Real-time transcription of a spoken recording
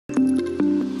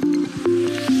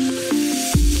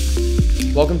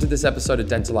Welcome to this episode of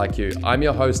Dental IQ. I'm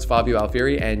your host, Fabio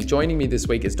Alfieri, and joining me this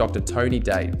week is Dr. Tony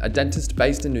Dey, a dentist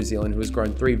based in New Zealand who has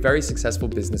grown 3 very successful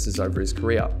businesses over his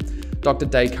career. Dr.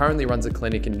 Dey currently runs a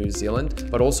clinic in New Zealand,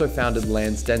 but also founded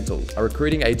Lanz Dental, a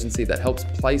recruiting agency that helps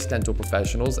place dental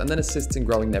professionals and then assists in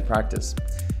growing their practice.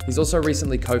 He's also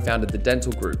recently co-founded the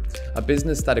Dental Group, a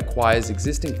business that acquires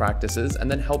existing practices and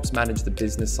then helps manage the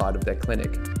business side of their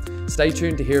clinic. Stay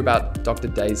tuned to hear about Dr.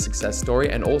 Dey's success story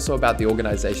and also about the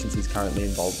organizations he's currently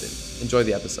involved in. Enjoy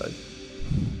the episode.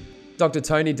 Dr.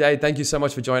 Tony Dey, thank you so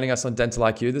much for joining us on Dental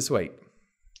IQ this week.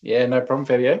 Yeah, no problem,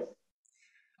 Fabio.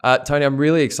 Tony, I'm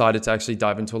really excited to actually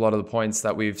dive into a lot of the points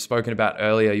that we've spoken about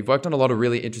earlier. You've worked on a lot of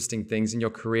really interesting things in your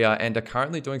career and are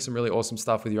currently doing some really awesome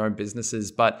stuff with your own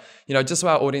businesses. But, just so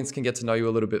our audience can get to know you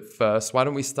a little bit first, why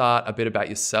don't we start a bit about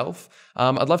yourself?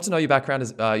 I'd love to know your background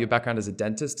as a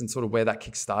dentist and sort of where that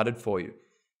kick started for you.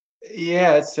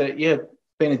 Yeah,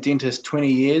 been a dentist 20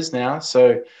 years now.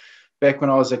 So back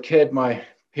when I was a kid, my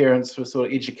parents were sort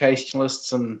of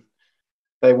educationalists and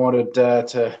they wanted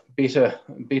to better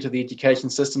the education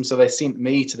system, so they sent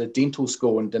me to the dental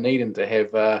school in Dunedin to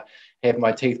have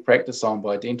my teeth practiced on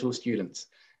by dental students.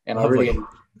 And Lovely. I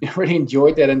really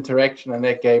enjoyed that interaction, and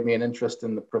that gave me an interest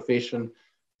in the profession.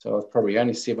 So I was probably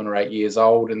only 7 or 8 years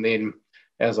old, and then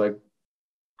as I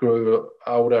grew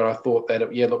older, I thought that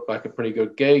it looked like a pretty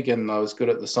good gig, and I was good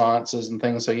at the sciences and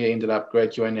things. So ended up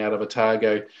graduating out of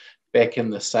Otago back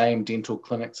in the same dental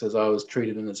clinics as I was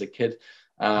treated in as a kid.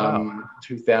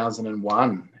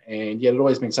 2001, and it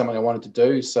always been something I wanted to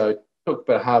do. So it took a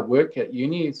bit of hard work at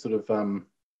uni. The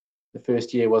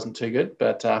first year wasn't too good,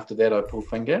 but after that I pulled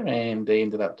finger and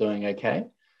ended up doing okay.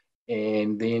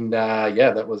 And then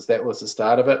that was the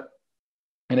start of it.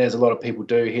 And as a lot of people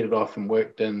do, headed off and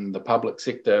worked in the public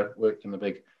sector, worked in the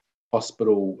big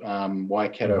hospital,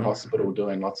 Waikato Hospital,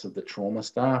 doing lots of the trauma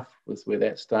stuff was where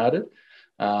that started.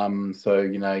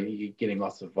 You're getting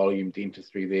lots of volume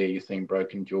dentistry there. You're seeing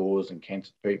broken jaws and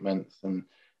cancer treatments and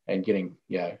getting,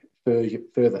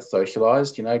 further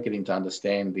socialized, getting to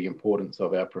understand the importance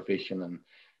of our profession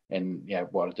and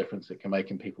what a difference it can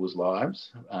make in people's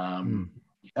lives.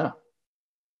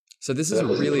 So this is a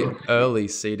really early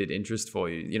seeded interest for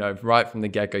you. Right from the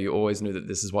get-go, you always knew that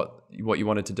this is what you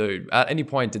wanted to do. At any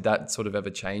point, did that sort of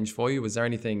ever change for you? Was there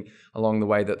anything along the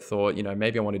way that thought,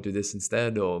 maybe I want to do this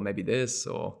instead, or maybe this,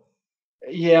 or?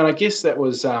 Yeah, and I guess that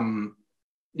was, a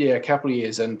couple of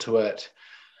years into it,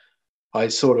 I a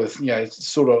lot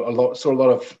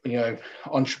of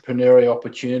entrepreneurial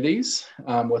opportunities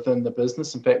within the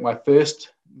business. In fact, my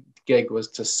first gig was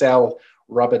to sell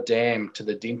rubber dam to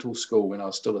the dental school when I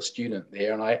was still a student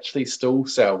there, and I actually still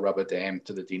sell rubber dam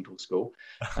to the dental school,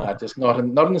 just not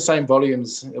in the same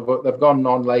volumes. They've gone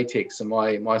non-latex, and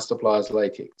my supply is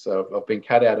latex, so I've been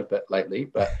cut out a bit lately.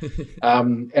 But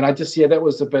and I just that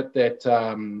was a bit that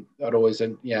I'd always,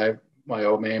 my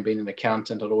old man being an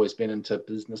accountant, I'd always been into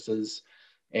businesses,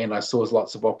 and I saw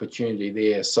lots of opportunity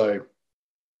there. So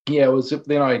it was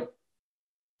then I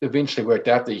eventually worked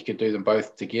out that you could do them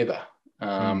both together.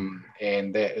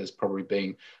 And that has probably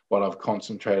been what I've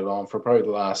concentrated on for probably the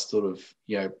last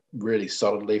really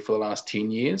solidly for the last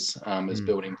 10 years, is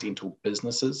building dental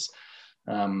businesses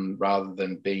rather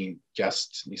than being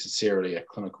just necessarily a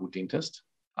clinical dentist.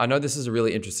 I know this is a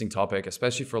really interesting topic,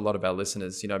 especially for a lot of our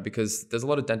listeners, because there's a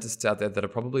lot of dentists out there that are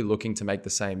probably looking to make the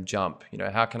same jump.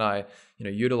 How can I,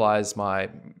 utilize my,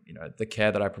 the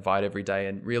care that I provide every day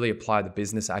and really apply the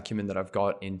business acumen that I've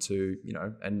got into,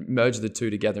 and merge the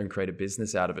two together and create a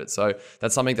business out of it. So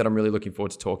that's something that I'm really looking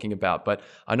forward to talking about. But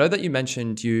I know that you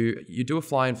mentioned you do a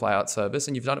fly in, fly out service,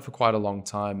 and you've done it for quite a long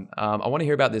time. I want to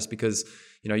hear about this because,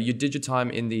 you did your time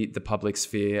in the public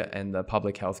sphere and the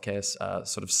public healthcare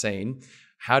sort of scene.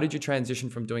 How did you transition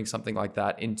from doing something like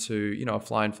that into, a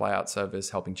fly in, fly out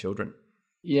service helping children?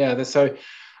 Yeah, so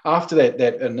after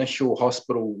that initial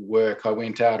hospital work, I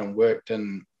went out and worked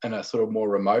in a sort of more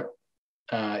remote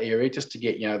area just to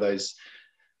get, those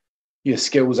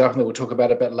skills up. And we'll talk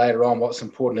about a bit later on what's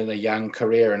important in a young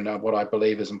career, and what I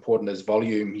believe is important is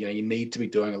volume. You need to be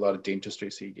doing a lot of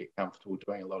dentistry so you get comfortable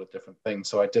doing a lot of different things.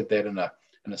 So I did that in a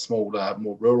small,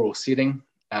 more rural setting.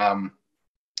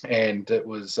 And it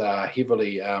was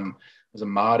heavily, it was a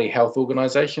Māori health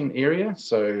organisation area.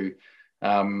 So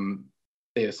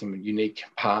there's some unique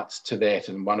parts to that.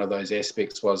 And one of those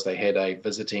aspects was they had a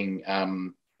visiting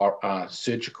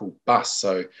surgical bus.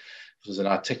 So it was an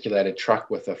articulated truck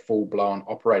with a full-blown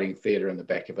operating theatre in the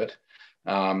back of it.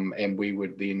 And we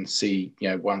would then see,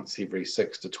 once every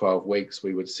 6 to 12 weeks,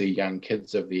 we would see young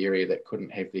kids of the area that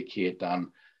couldn't have their care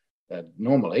done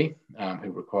normally,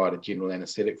 who required a general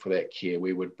anaesthetic for that care,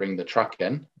 we would bring the truck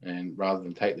in, and rather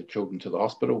than take the children to the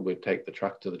hospital, we'd take the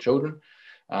truck to the children.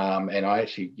 And I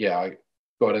actually, I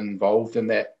got involved in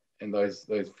that. In those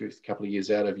first couple of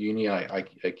years out of uni, I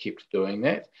kept doing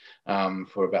that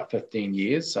for about 15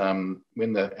 years.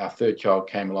 When our third child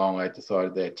came along, I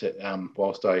decided that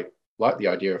whilst I liked the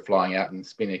idea of flying out and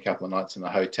spending a couple of nights in a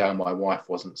hotel, my wife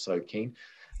wasn't so keen.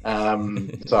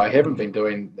 So I haven't been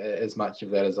doing as much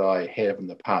of that as I have in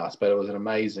the past, but it was an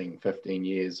amazing 15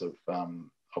 years of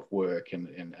work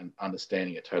and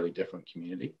understanding a totally different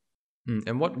community.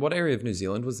 And what area of New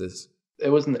Zealand was this? It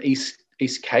was in the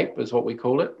East Cape, is what we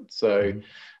call it. So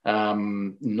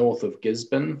north of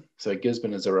Gisborne. So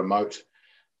Gisborne is a remote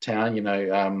town.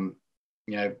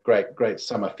 Great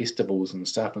summer festivals and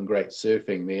stuff, and great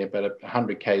surfing there. But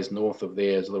 100 k's north of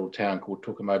there is a little town called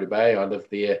Tukamotu Bay. I lived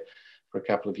there for a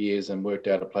couple of years and worked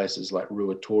out of places like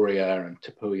Ruatoria and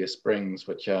Tapuia Springs,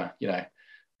 which are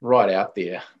right out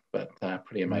there, but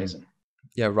pretty amazing.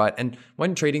 Yeah, right. And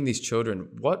when treating these children,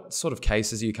 what sort of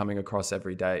cases are you coming across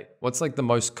every day? What's like the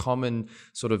most common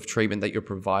sort of treatment that you're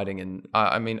providing? And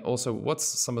also, what's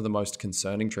some of the most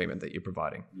concerning treatment that you're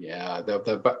providing? Yeah,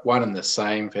 the one and the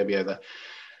same, Fabio.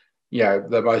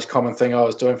 The most common thing I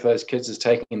was doing for those kids is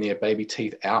taking their baby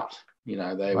teeth out.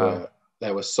 They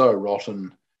were so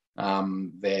rotten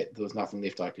that there was nothing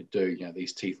left I could do.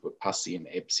 These teeth were pussy and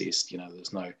abscessed.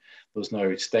 There was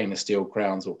no stainless steel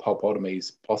crowns or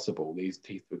pulpotomies possible. These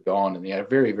teeth were gone, and a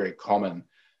very, very common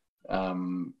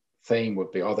theme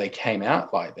would be, they came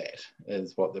out like that,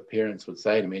 is what the parents would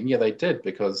say to me. And yeah, they did,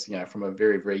 because from a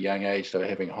very, very young age they were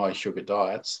having high sugar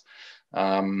diets,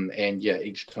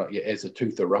 each time as a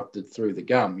tooth erupted through the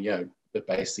gum, it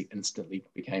basically instantly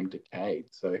became decayed.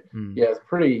 So it's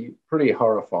pretty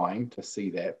horrifying to see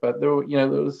that. But there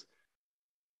was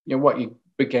what you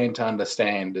began to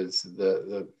understand is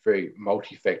the very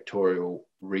multifactorial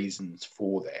reasons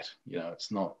for that.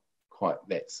 It's not quite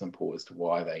that simple as to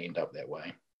why they end up that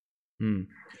way.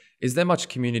 Is there much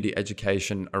community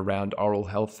education around oral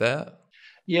health there?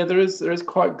 Yeah, there is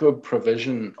quite good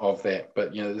provision of that,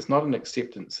 but there's not an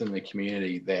acceptance in the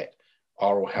community that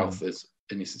oral health is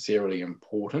necessarily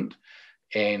important.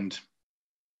 And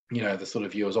the sort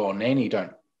of view is, nanny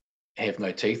don't have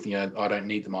no teeth, I don't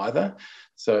need them either.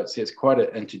 So it's quite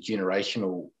an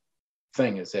intergenerational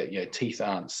thing, is that teeth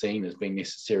aren't seen as being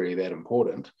necessarily that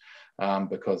important,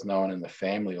 because no one in the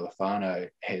family or the whānau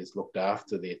has looked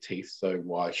after their teeth, so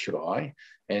why should I?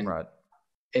 But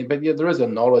there is a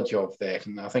knowledge of that,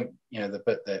 and I think the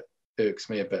bit that irks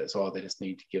me a bit is, they just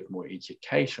need to give more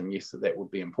education. Yes, that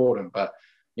would be important, but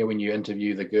when you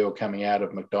interview the girl coming out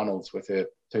of McDonald's with her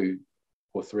 2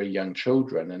 or 3 young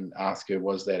children and ask her,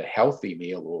 was that a healthy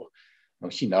meal?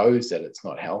 She knows that it's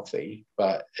not healthy,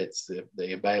 but it's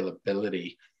the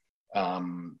availability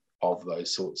of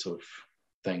those sorts of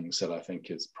things that I think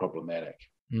is problematic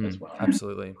as well.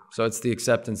 Absolutely. So it's the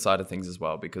acceptance side of things as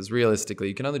well, because realistically,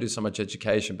 you can only do so much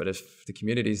education, but if the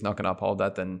community is not going to uphold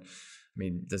that, then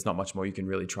there's not much more you can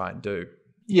really try and do.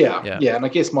 Yeah. And I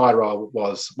guess my role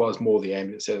was more the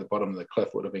ambulance at the bottom of the cliff.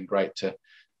 Would have been great to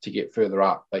get further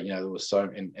up, but there was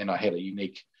and I had a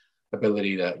unique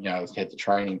ability to I had the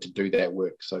training to do that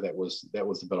work, so that was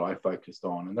the bit I focused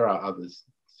on. And there are others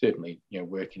certainly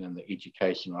working in the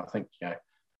education. I think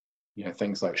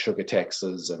things like sugar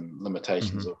taxes and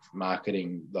limitations of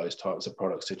marketing those types of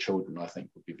products to children, I think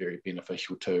would be very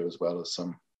beneficial too, as well as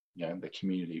some the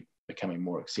community becoming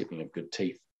more accepting of good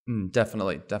teeth.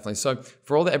 Definitely. So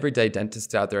for all the everyday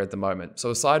dentists out there at the moment, so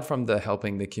aside from the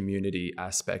helping the community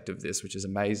aspect of this, which is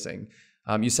amazing,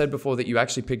 you said before that you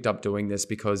actually picked up doing this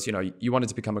because, you wanted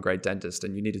to become a great dentist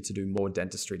and you needed to do more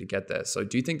dentistry to get there. So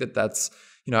do you think that that's,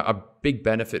 a big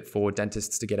benefit for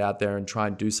dentists to get out there and try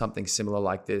and do something similar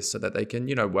like this so that they can,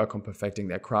 work on perfecting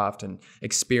their craft and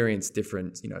experience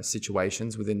different,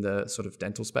 situations within the sort of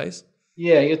dental space?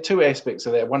 Yeah, 2 aspects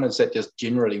of that. One is that just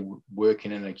generally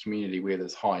working in a community where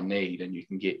there's high need and you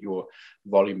can get your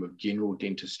volume of general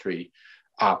dentistry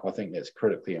up. I think that's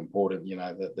critically important.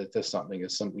 That there's something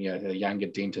as simple, a younger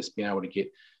dentist being able to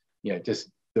get, just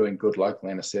doing good local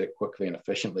anaesthetic quickly and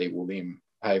efficiently will then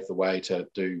pave the way to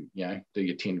do your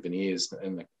 10 veneers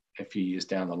in a few years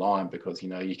down the line, because you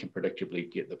can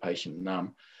predictably get the patient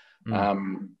numb.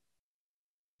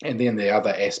 And then the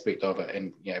other aspect of it,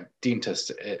 and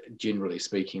dentists, generally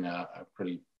speaking, are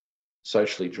pretty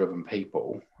socially driven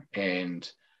people,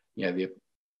 and the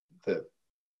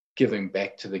giving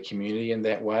back to the community in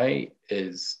that way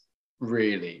is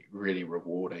really, really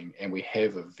rewarding. And we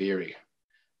have a very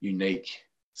unique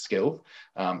skill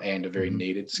and a very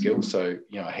needed skill. So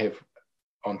I have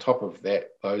on top of that,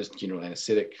 those general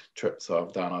anesthetic trips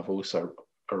I've done, I've also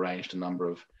arranged a number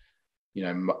of,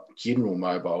 general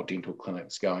mobile dental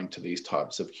clinics going to these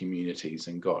types of communities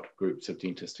and got groups of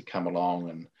dentists to come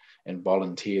along and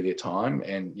volunteer their time.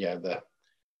 And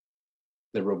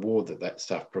the reward that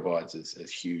stuff provides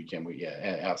is huge. And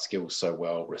our skills so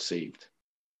well received.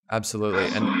 Absolutely.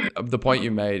 And the point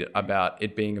you made about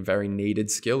it being a very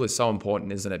needed skill is so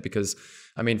important, isn't it? Because,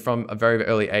 I mean, from a very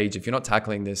early age, if you're not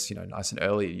tackling this, nice and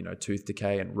early, tooth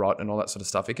decay and rot and all that sort of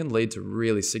stuff, it can lead to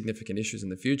really significant issues in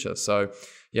the future. So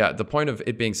yeah, the point of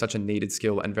it being such a needed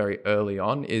skill and very early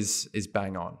on is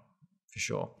bang on, for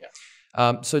sure. Yeah.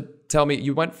 So tell me,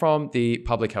 you went from the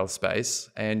public health space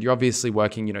and you're obviously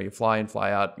working, you fly in,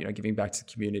 fly out, giving back to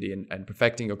the community and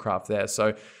perfecting your craft there.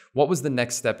 So what was the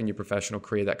next step in your professional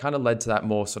career that kind of led to that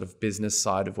more sort of business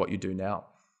side of what you do now?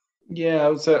 Yeah,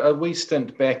 it was a wee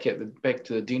stint back to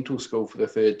the dental school for the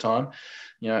third time,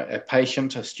 a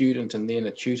patient, a student, and then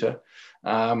a tutor.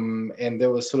 And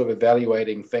there was sort of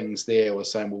evaluating things there. I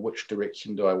was saying, well, which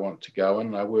direction do I want to go in?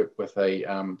 And I worked with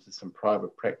some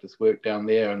private practice work down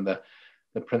there, and the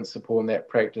principal in that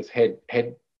practice had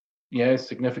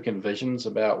significant visions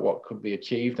about what could be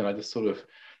achieved, and I just sort of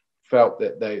felt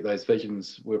that those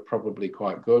visions were probably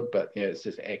quite good, but it's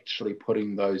just actually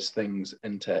putting those things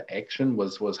into action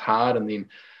was hard. And then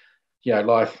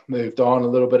life moved on a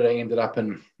little bit. I ended up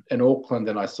in Auckland,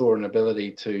 and I saw an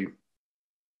ability to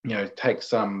take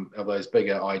some of those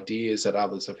bigger ideas that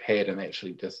others have had and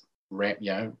actually just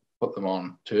put them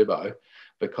on turbo,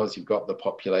 because you've got the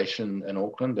population in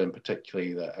Auckland, and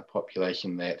particularly a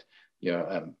population that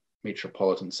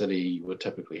metropolitan city would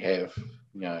typically have,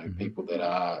 people that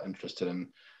are interested in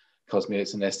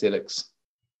cosmetics and aesthetics,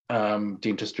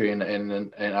 dentistry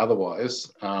and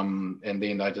otherwise. And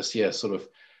then I just sort of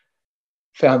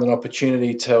found an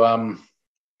opportunity to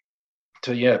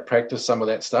practice some of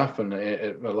that stuff, and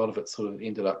a lot of it sort of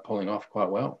ended up pulling off quite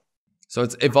well. So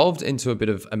it's evolved into a bit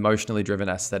of emotionally driven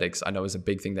aesthetics. I know is a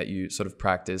big thing that you sort of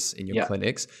practice in your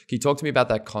clinics. Can you talk to me about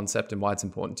that concept and why it's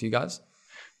important to you guys?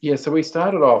 Yeah, so we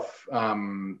started off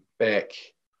back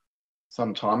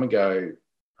some time ago,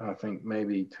 I think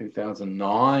maybe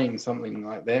 2009, something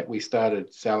like that. We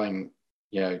started selling,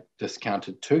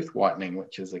 discounted tooth whitening,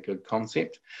 which is a good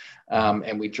concept.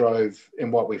 And we drove,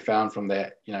 and what we found from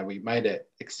that, we made it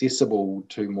accessible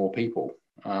to more people.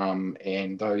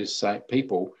 And those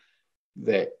people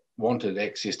that wanted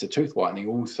access to tooth whitening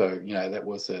also, that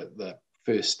was the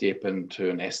first step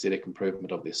into an aesthetic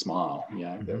improvement of their smile.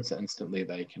 That was instantly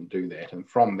they can do that. And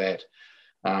from that,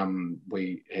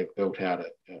 we have built out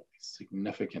a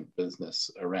significant business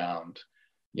around,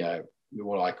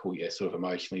 what I call sort of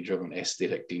emotionally driven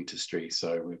aesthetic dentistry.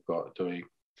 So we've got doing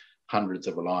hundreds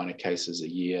of aligner cases a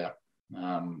year.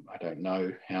 I don't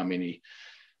know how many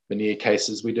veneer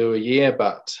cases we do a year,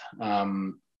 but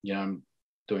I'm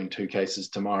doing 2 cases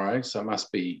tomorrow, so it must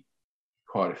be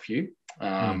quite a few.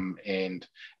 And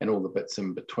all the bits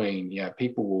in between.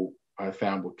 People I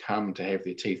found would come to have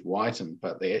their teeth whitened,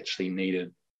 but they actually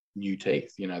needed new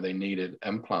teeth. They needed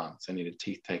implants, they needed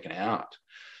teeth taken out.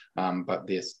 But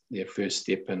their first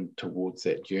step in towards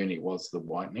that journey was the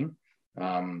whitening.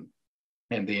 And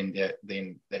then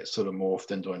that sort of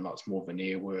morphed into doing lots more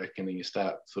veneer work, and then you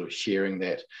start sort of sharing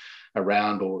that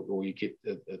around, or you get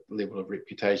a level of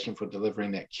reputation for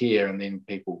delivering that care, and then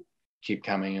people keep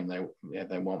coming and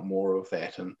they want more of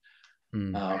that.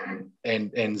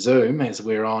 And Zoom, as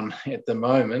we're on at the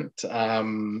moment,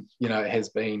 it has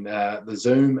been the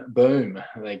Zoom boom,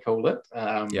 they call it.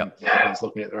 Everyone's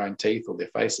looking at their own teeth or their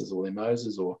faces or their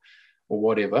noses or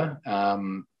whatever,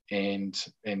 and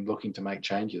looking to make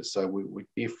changes. So we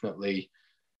definitely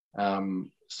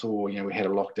saw, we had a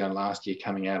lockdown last year.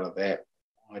 Coming out of that,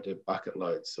 I did bucket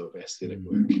loads of aesthetic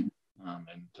work.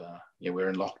 We're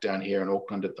in lockdown here in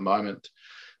Auckland at the moment,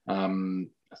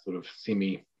 a sort of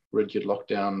semi-rigid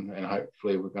lockdown, and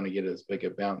hopefully we're going to get as big a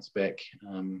bounce back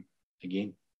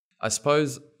again. I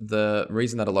suppose the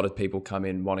reason that a lot of people come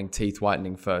in wanting teeth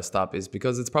whitening first up is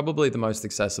because it's probably the most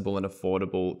accessible and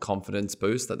affordable confidence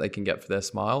boost that they can get for their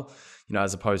smile,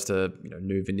 as opposed to,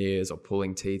 new veneers or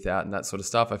pulling teeth out and that sort of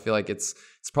stuff. I feel like it's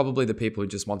probably the people who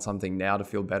just want something now to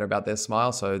feel better about their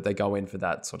smile. So they go in for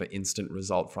that sort of instant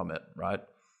result from it, right?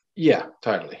 Yeah,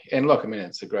 totally. And look, I mean,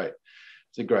 it's a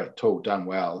great tool done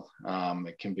well.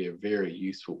 It can be a very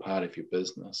useful part of your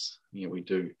business. We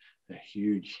do a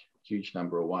huge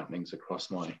number of whitenings across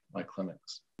my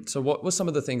clinics. So what were some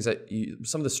of the things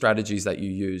some of the strategies that you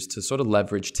use to sort of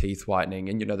leverage teeth whitening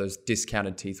and, those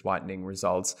discounted teeth whitening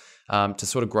results to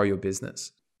sort of grow your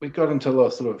business? We got into a lot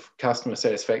of sort of customer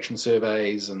satisfaction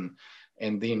surveys and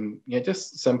then,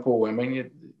 just simple. I mean,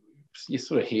 you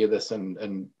sort of hear this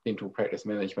in dental practice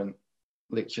management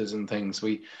lectures and things.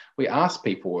 We asked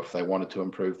people if they wanted to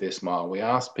improve their smile. We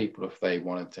asked people if they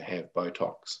wanted to have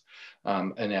Botox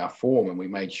in our form, and we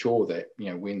made sure that,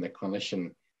 when the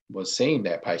clinician was seeing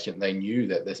that patient, they knew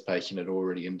that this patient had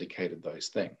already indicated those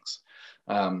things.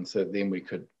 So then we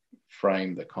could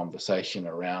frame the conversation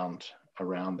around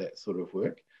that sort of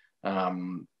work.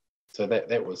 So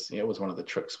that was one of the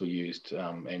tricks we used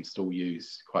and still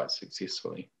use quite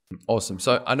successfully. Awesome.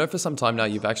 So I know for some time now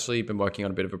you've actually been working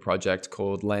on a bit of a project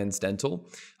called Lanz Dental.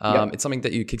 Yep. It's something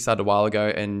that you kickstarted a while ago,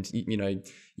 and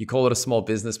you call it a small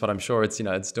business, but I'm sure it's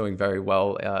doing very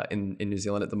well in New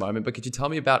Zealand at the moment. But could you tell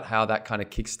me about how that kind of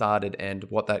kickstarted and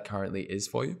what that currently is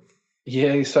for you?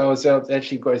 Yeah, so I was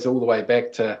actually goes all the way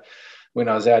back to when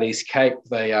I was out East Cape.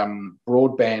 They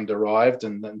broadband arrived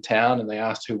in town, and they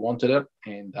asked who wanted it,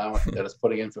 and I think that was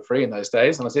putting in for free in those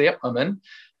days, and I said, "Yep, I'm in."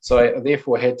 So I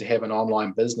therefore had to have an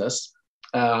online business.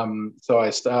 So I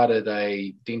started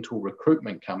a dental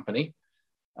recruitment company,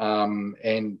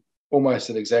 and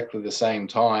almost at exactly the same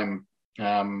time,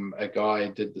 a guy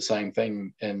did the same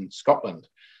thing in Scotland,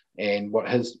 and what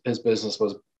his business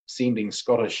was sending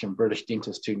Scottish and British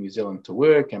dentists to New Zealand to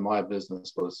work, and my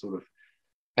business was sort of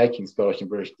taking Scottish and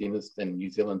British dentists and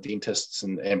New Zealand dentists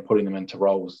and putting them into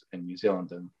roles in New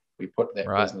Zealand. And we put that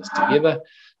business together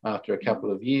after a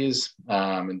couple of years,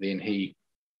 and then he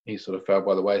sort of fell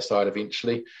by the wayside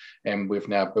eventually, and we've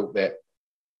now built that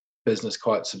business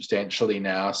quite substantially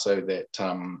now, so that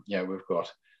we've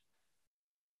got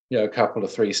a couple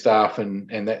of 3 staff,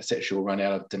 and that's actually run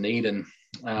out of Dunedin,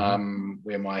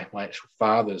 where my actual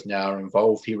father's now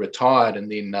involved. He retired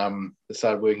and then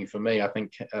started working for me. I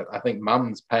think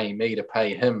Mum's paying me to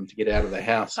pay him to get out of the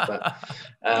house, but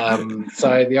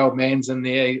so the old man's in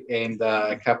there, and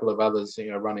a couple of others,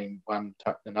 running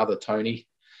another Tony.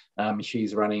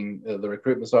 She's running the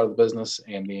recruitment side of the business,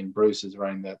 and then Bruce is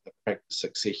running the practice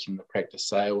succession, the practice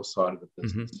sales side of the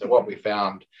business. So what we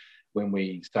found when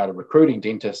we started recruiting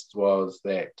dentists was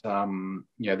that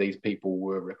these people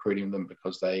were recruiting them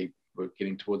because they were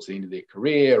getting towards the end of their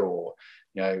career, or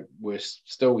were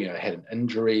still had an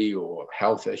injury or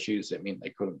health issues that meant they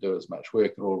couldn't do as much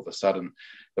work, and all of a sudden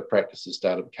the practices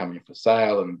started becoming for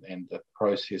sale, and the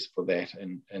process for that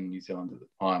in New Zealand at the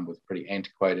time was pretty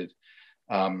antiquated.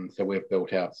 So we've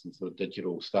built out some sort of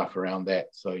digital stuff around that,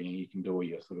 so you can do all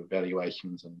your sort of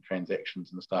valuations and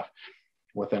transactions and stuff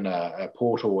within a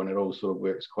portal, and it all sort of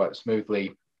works quite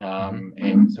smoothly.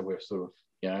 And so we've sort of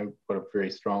got a very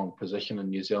strong position in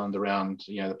New Zealand around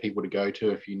the people to go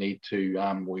to if you need to,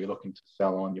 or you're looking to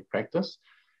sell on your practice.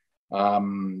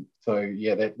 So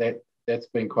yeah, that's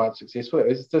been quite successful.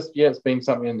 It's just it's been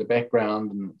something in the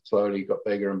background, and slowly got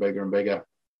bigger and bigger and bigger.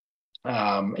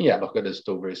 Look, it is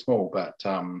still very small, but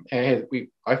I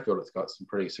feel it's got some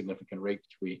pretty significant reach.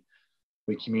 We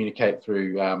communicate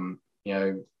through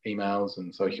emails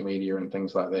and social media and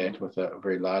things like that with a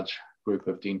very large group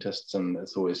of dentists, and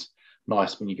it's always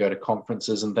nice when you go to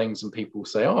conferences and things and people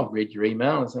say, "Oh, I've read your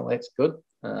email," and so that's good.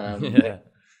 Then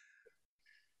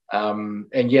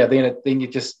you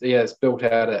just it's built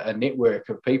out a network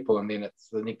of people, and then it's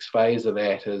the next phase of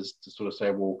that is to sort of say,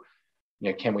 well,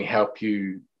 can we help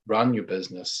you run your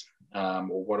business,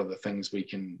 or what are the things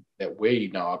that we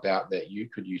know about that you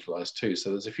could utilize too. So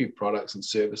there's a few products and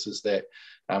services that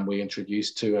we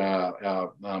introduced to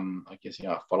our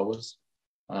followers,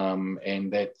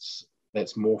 and that's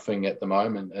morphing at the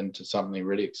moment into something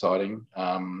really exciting.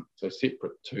 So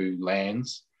separate to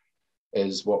Lanz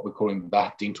is what we're calling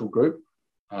the Dental Group.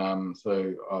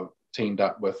 So I've teamed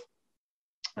up with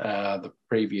the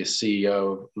previous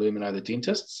CEO of Lumino, the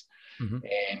dentists,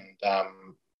 and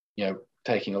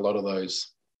taking a lot of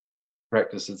those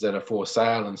practices that are for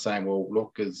sale and saying, well,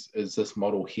 look, is this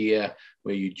model here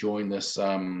where you join this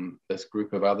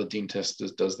group of other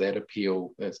dentists, does that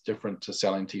appeal? It's different to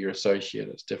selling to your associate.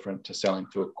 It's different to selling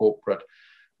to a corporate.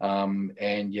 I'm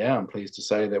pleased to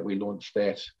say that we launched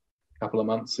that a couple of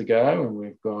months ago, and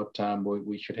we've got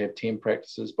we should have 10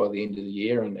 practices by the end of the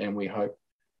year, and we hope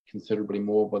considerably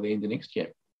more by the end of next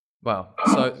year. Wow.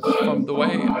 So from the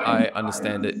way I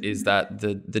understand it is that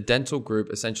the dental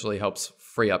group essentially helps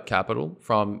free up capital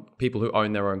from people who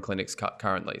own their own clinics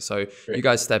currently. So you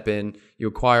guys step in, you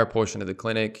acquire a portion of the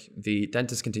clinic, the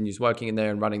dentist continues working in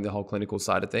there and running the whole clinical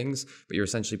side of things, but you're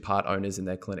essentially part owners in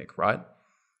their clinic, right?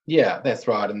 Yeah, that's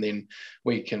right. And then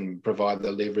we can provide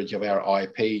the leverage of our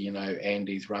IP.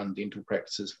 Andy's run dental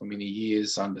practices for many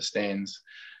years, understands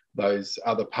those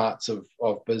other parts of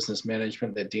business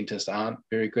management that dentists aren't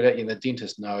very good at. The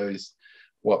dentist knows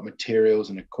what materials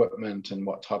and equipment and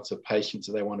what types of patients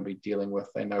they want to be dealing with.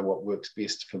 They know what works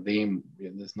best for them.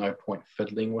 There's no point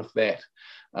fiddling with that.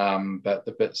 But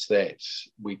the bits that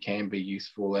we can be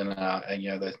useful in are,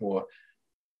 those more,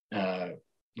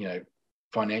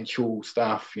 financial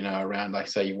stuff, around, like,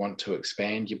 say you want to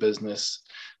expand your business.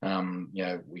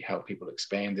 We help people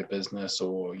expand their business,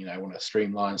 or, want to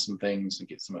streamline some things and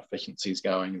get some efficiencies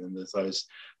going. And then there's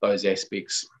those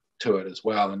aspects to it as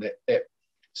well. And that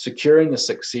securing the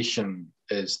succession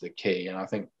is the key. And I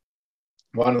think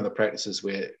one of the practices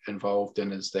we're involved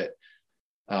in is that,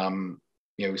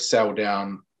 we sell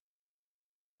down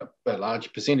a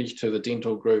large percentage to the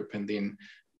dental group, and then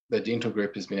the dental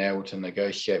group has been able to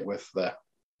negotiate with the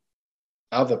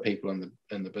other people in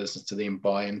the business to then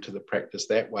buy into the practice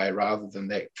that way, rather than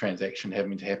that transaction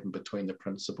having to happen between the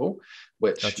principal,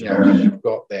 which, Gotcha. You've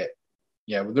got that.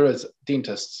 There is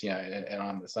dentists, and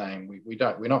I'm the same.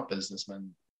 We're not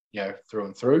businessmen, through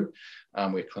and through.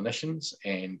 We're clinicians,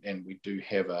 and we do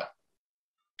have a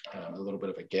little bit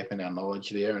of a gap in our knowledge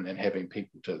there, and having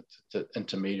people to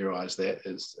intermediarize that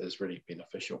is really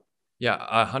beneficial. Yeah,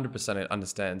 I 100%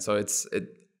 understand. So it's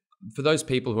for those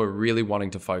people who are really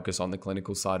wanting to focus on the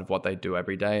clinical side of what they do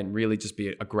every day and really just be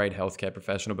a great healthcare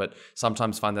professional, but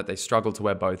sometimes find that they struggle to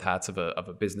wear both hats of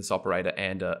a business operator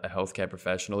and a healthcare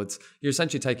professional. You're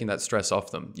essentially taking that stress off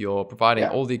them. You're providing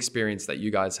all the experience that you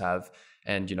guys have,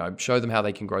 and show them how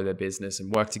they can grow their business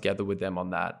and work together with them on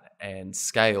that and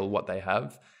scale what they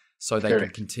have, so they can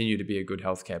continue to be a good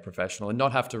healthcare professional and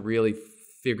not have to really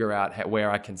figure out where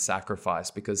I can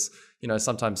sacrifice, because,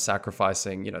 sometimes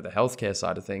sacrificing, the healthcare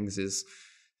side of things is,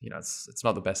 it's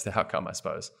not the best outcome, I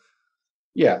suppose.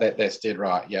 Yeah, that's dead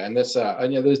right. Yeah. And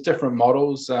there's different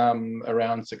models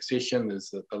around succession.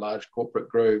 There's the large corporate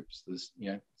groups, there's,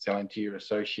 selling to your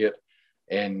associate.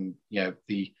 And,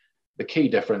 the key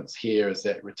difference here is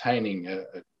that retaining a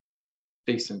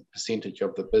decent percentage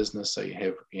of the business, so you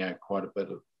have, quite a bit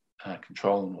of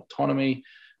control and autonomy.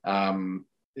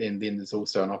 And then there's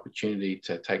also an opportunity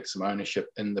to take some ownership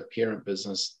in the parent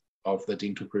business of the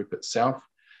dental group itself.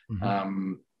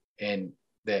 Mm-hmm. And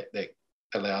that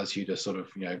allows you to sort of,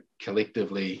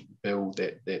 collectively build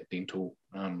that dental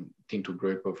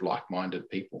group of like-minded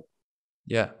people.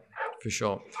 Yeah, for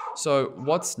sure. So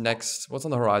what's next? What's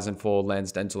on the horizon for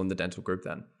Lanz Dental and the dental group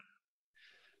then?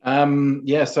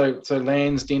 So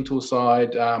Lanz Dental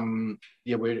side,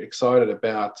 we're excited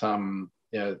about some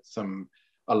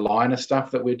aligner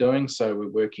stuff that we're doing. So we're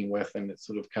working with, and it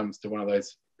sort of comes to one of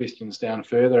those questions down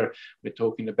further. We're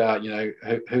talking about,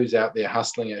 who's out there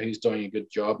hustling it, who's doing a good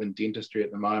job in dentistry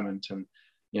at the moment. And,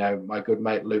 my good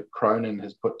mate Luke Cronin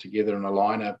has put together an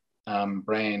aligner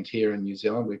brand here in New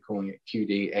Zealand. We're calling it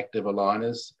QD Active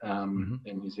Aligners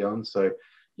in New Zealand. So,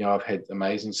 I've had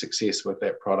amazing success with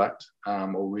that product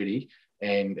already.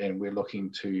 And we're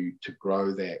looking to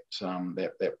grow that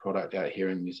product out here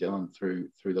in New Zealand through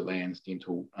the Lanz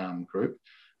Dental group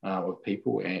of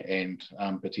people, and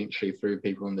potentially through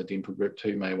people in the dental group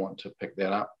too may want to pick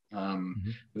that up.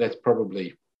 That's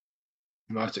probably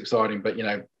most exciting. But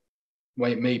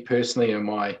me personally, and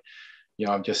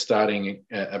I'm just starting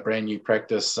a brand new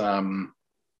practice. I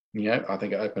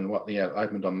think it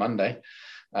opened on Monday.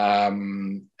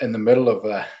 In the middle of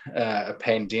a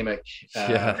pandemic,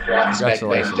 right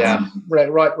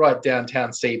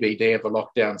downtown CBD of a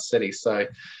lockdown city. So,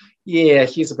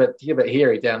 he's a bit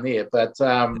hairy down there, but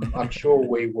I'm sure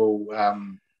we'll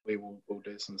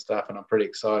do some stuff, and I'm pretty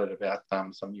excited about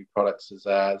some new products. There's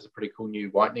a pretty cool new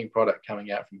whitening product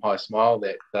coming out from High Smile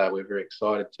that we're very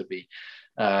excited to be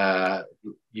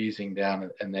using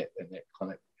down in that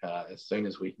clinic as soon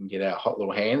as we can get our hot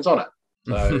little hands on it.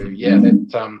 So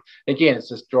that again, it's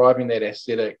just driving that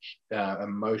aesthetic,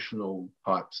 emotional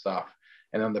type stuff,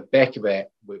 and on the back of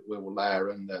that, we will layer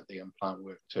in the implant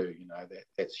work too.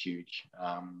 That's huge.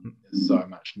 There's so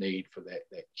much need for that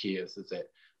care. There's that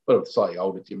bit of slightly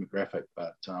older demographic,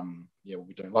 but we'll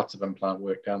be doing lots of implant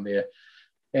work down there.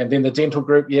 And then the dental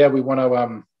group, we want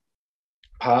to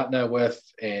partner with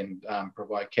and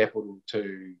provide capital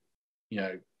to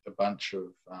a bunch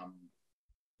of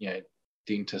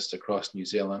dentists across New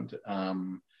Zealand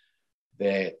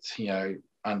that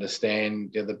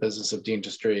understand the business of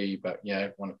dentistry, but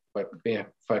want to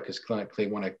focus clinically,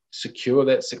 want to secure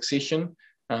that succession,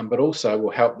 but also will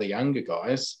help the younger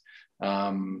guys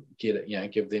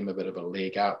give them a bit of a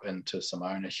leg up into some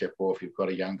ownership. Or if you've got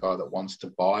a young guy that wants to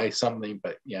buy something,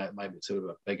 but maybe it's sort of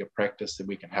a bigger practice, then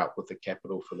we can help with the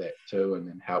capital for that too, and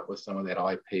then help with some of that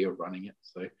IP of running it.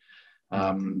 So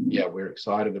we're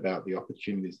excited about the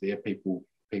opportunities there. People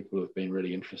have been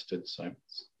really interested, so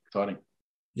it's exciting.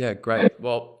 Yeah, great.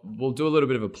 Well, we'll do a little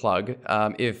bit of a plug.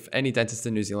 If any dentists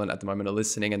in New Zealand at the moment are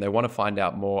listening and they want to find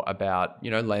out more about,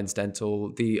 Lanz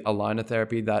Dental, the aligner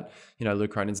therapy that,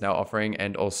 Luke Cronin's now offering,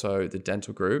 and also the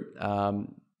dental group,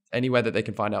 anywhere that they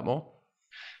can find out more?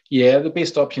 Yeah, the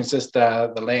best option is just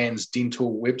the Lanz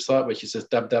Dental website, which is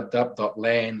just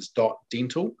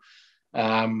www.lanz.dental.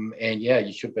 And yeah,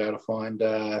 you should be able to find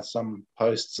some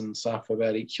posts and stuff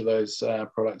about each of those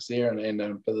products there, and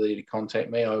an ability to contact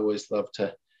me. I always love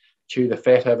to chew the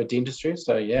fat over dentistry.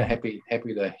 So yeah, happy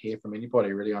to hear from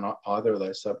anybody really on either of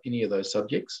those any of those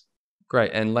subjects.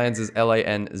 Great. And Lanz is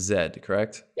Lanz,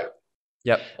 correct? Yep.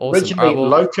 Yep. Awesome. Originally,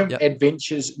 Locum yep.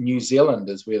 Adventures New Zealand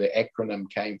is where the acronym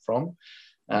came from.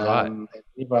 Right.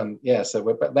 Everyone, yeah. So,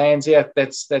 but Lanz, yeah,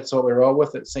 that's what we roll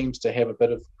with. It seems to have a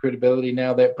bit of credibility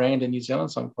now, that brand in New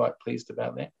Zealand. So I'm quite pleased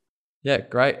about that. Yeah,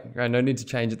 great. No need to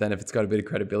change it then if it's got a bit of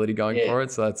credibility going for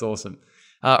it. So that's awesome.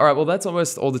 All right, well, that's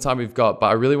almost all the time we've got, but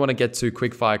I really want to get to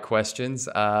quick fire questions,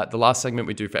 the last segment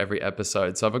we do for every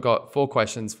episode. So I've got 4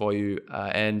 questions for you,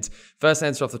 and first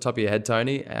answer off the top of your head,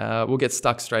 Tony. We'll get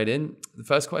stuck straight in. The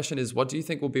first question is, what do you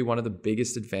think will be one of the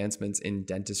biggest advancements in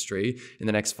dentistry in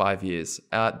the next 5 years?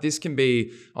 This can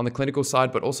be on the clinical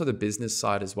side, but also the business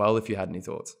side as well, if you had any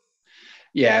thoughts.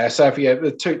 Yeah, so if you have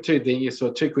the two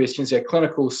questions,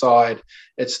 clinical side,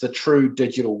 it's the true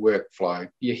digital workflow.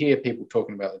 You hear people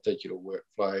talking about the digital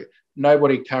workflow.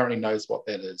 Nobody currently knows what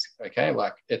that is. Okay,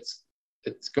 like it's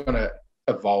going to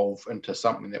evolve into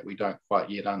something that we don't quite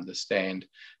yet understand.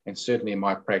 And certainly in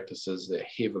my practices, they're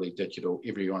heavily digital.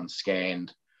 Everyone's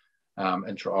scanned,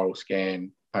 intraoral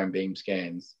scan, cone beam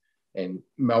scans, and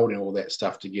melding all that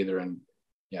stuff together. And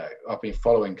I've been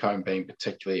following cone beam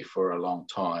particularly for a long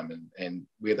time, and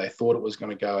where they thought it was going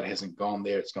to go, it hasn't gone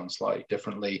there. It's gone slightly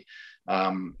differently,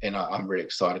 and I'm really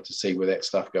excited to see where that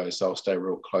stuff goes. So I'll stay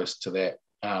real close to that.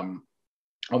 On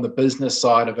the business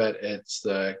side of it, it's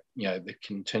the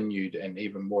continued and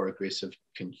even more aggressive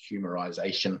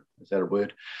consumerization, is that a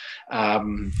word,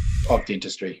 of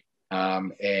dentistry.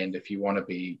 And if you want to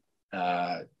be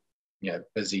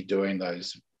busy doing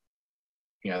those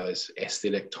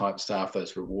aesthetic type stuff,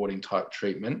 those rewarding type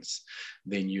treatments,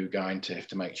 then you're going to have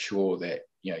to make sure that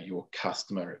your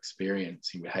customer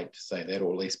experience, you would hate to say that,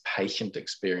 or at least patient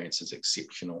experience, is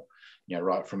exceptional.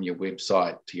 Right from your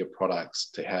website to your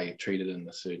products to how you're treated in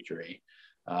the surgery.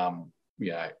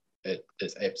 It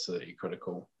is absolutely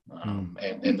critical. And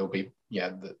there'll be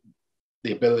the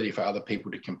ability for other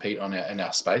people to compete in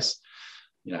our space.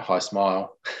 High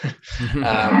Smile,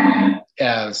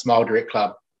 Smile Direct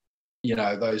Club.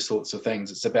 Those sorts of things.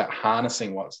 It's about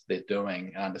harnessing what they're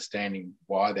doing, understanding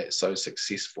why that's so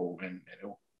successful, and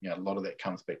a lot of that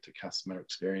comes back to customer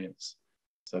experience.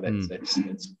 So that's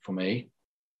for me.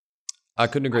 I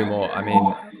couldn't agree more. I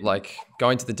mean, like,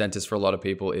 going to the dentist for a lot of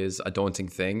people is a daunting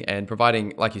thing, and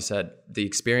providing, like you said, the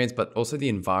experience, but also the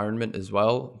environment as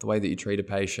well, the way that you treat a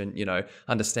patient,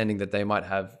 understanding that they might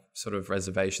have sort of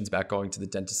reservations about going to the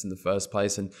dentist in the first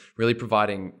place, and really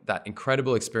providing that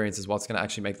incredible experience is what's going to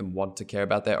actually make them want to care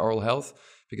about their oral health.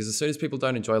 Because as soon as people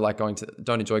don't enjoy going to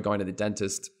the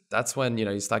dentist, that's when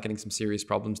you start getting some serious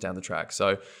problems down the track.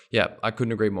 So yeah, I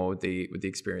couldn't agree more with the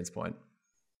experience point.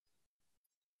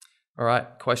 All right,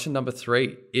 question number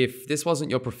 3. If this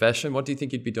wasn't your profession, what do you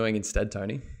think you'd be doing instead,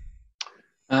 Tony?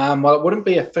 Well, it wouldn't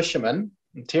be a fisherman.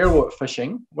 I'm terrible at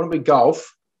fishing. It wouldn't be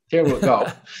golf. Terrible at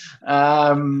golf.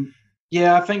 I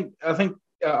think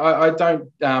I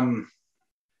don't.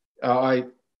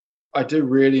 I do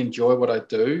really enjoy what I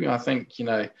do. I think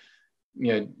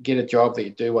get a job that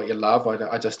you do what you love.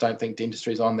 I just don't think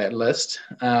dentistry is on that list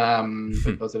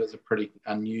because it is a pretty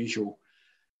unusual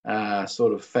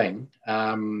sort of thing.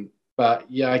 But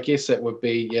yeah, I guess it would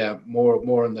be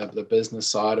more in the business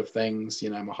side of things.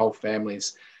 My whole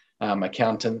family's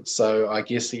accountants, so I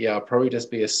guess I'll probably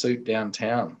just be a suit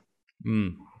downtown.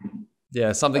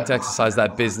 Yeah, something to exercise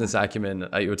that business acumen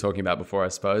that you were talking about before, I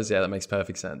suppose. Yeah, that makes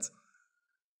perfect sense.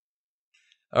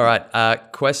 All right,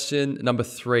 question number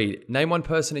 3. Name one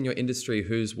person in your industry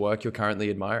whose work you're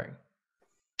currently admiring.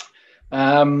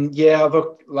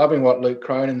 Loving what Luke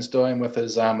Cronin's doing with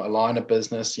his aligner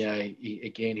business.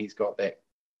 He's got that.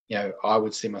 I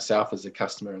would see myself as a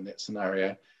customer in that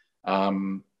scenario,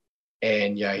 and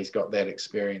he's got that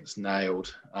experience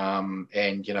nailed. I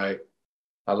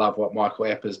love what Michael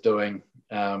App is doing.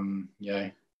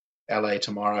 LA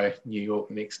tomorrow, New York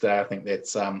next day. I think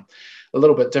that's a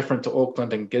little bit different to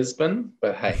Auckland and Gisborne,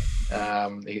 but hey,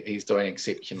 he's doing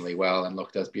exceptionally well, and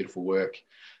does beautiful work.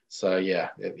 So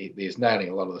yeah, there's nailing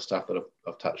a lot of the stuff that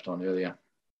I've touched on earlier.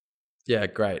 Yeah,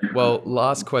 great. Well,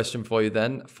 last question for you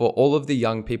then. For all of the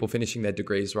young people finishing their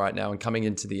degrees right now and coming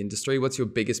into the industry, what's your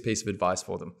biggest piece of advice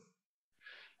for them?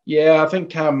 Yeah, I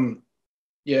think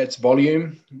it's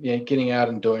volume. Yeah, getting out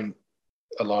and doing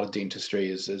a lot of dentistry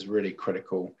is really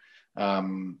critical.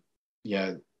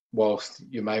 Whilst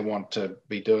you may want to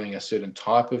be doing a certain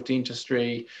type of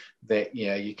dentistry, that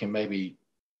you can maybe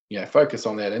focus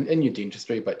on that in your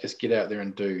dentistry, but just get out there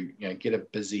and get a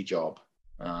busy job.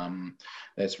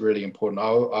 That's really important.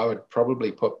 I would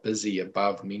probably put busy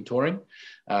above mentoring,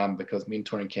 because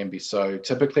mentoring can be so,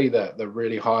 typically the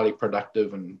really highly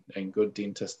productive and good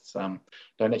dentists don't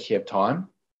actually have time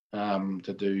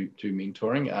to do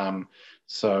mentoring.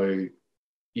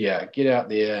 Get out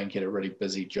there and get a really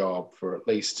busy job for at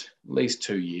least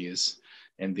 2 years,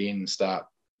 and then start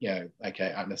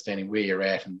understanding where you're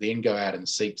at, and then go out and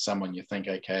seek someone you think,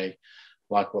 okay,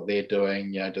 like what they're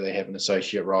doing, do they have an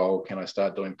associate role? Can I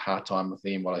start doing part-time with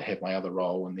them while I have my other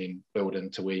role, and then build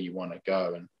into where you want to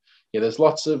go? And there's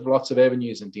lots of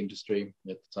avenues in dentistry.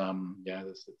 There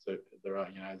are,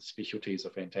 specialties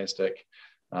are fantastic.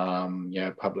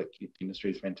 Public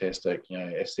dentistry is fantastic.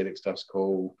 Aesthetic stuff's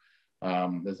cool.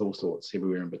 There's all sorts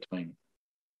everywhere in between.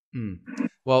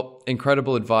 Well,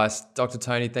 incredible advice. Dr.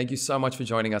 Tony, thank you so much for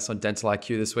joining us on Dental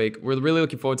IQ this week. We're really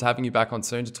looking forward to having you back on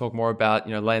soon to talk more about,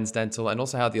 Lanz Dental, and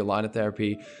also how the aligner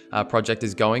therapy project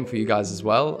is going for you guys as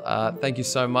well. Thank you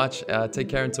so much. Take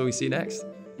care until we see you next.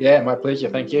 Yeah, my pleasure.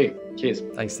 Thank you. Cheers.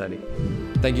 Thanks, Tony.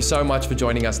 Thank you so much for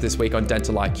joining us this week on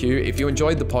Dental IQ. If you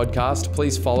enjoyed the podcast,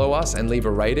 please follow us and leave a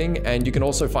rating. And you can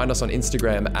also find us on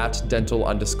Instagram at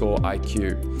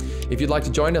dental_IQ. If you'd like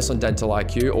to join us on Dental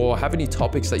IQ or have any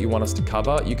topics that you want us to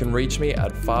cover, you can reach me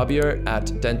at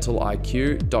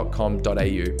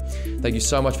fabio@dentaliq.com.au. Thank you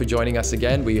so much for joining us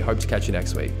again. We hope to catch you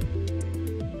next week.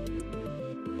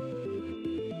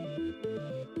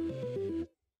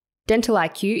 Dental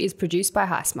IQ is produced by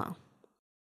Highsmile.